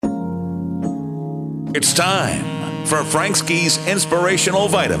It's time for Frank Ski's Inspirational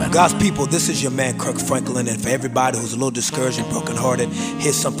Vitamin. God's people, this is your man, Kirk Franklin, and for everybody who's a little discouraged and brokenhearted,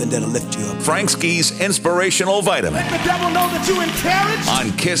 here's something that'll lift you up. Frank Ski's Inspirational Vitamin. Let the devil know that you encouraged.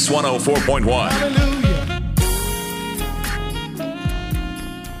 On KISS 104.1. Hallelujah.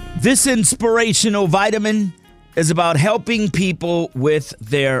 This Inspirational Vitamin is about helping people with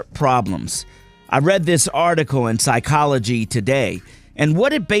their problems. I read this article in Psychology Today, and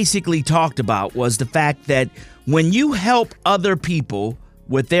what it basically talked about was the fact that when you help other people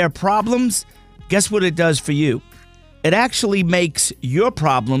with their problems, guess what it does for you? It actually makes your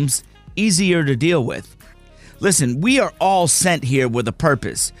problems easier to deal with. Listen, we are all sent here with a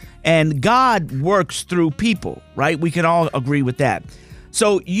purpose, and God works through people, right? We can all agree with that.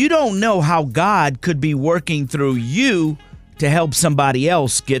 So you don't know how God could be working through you to help somebody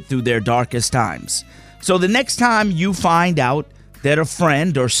else get through their darkest times. So the next time you find out that a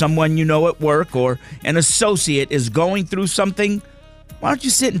friend or someone you know at work or an associate is going through something, why don't you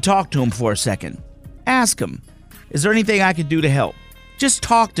sit and talk to them for a second? Ask them, is there anything I could do to help? Just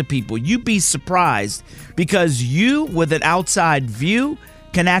talk to people. You'd be surprised because you, with an outside view,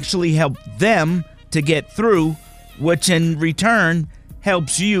 can actually help them to get through, which in return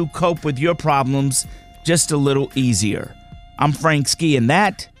helps you cope with your problems just a little easier. I'm Frank Ski, and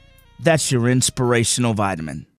that's your Inspirational Vitamin.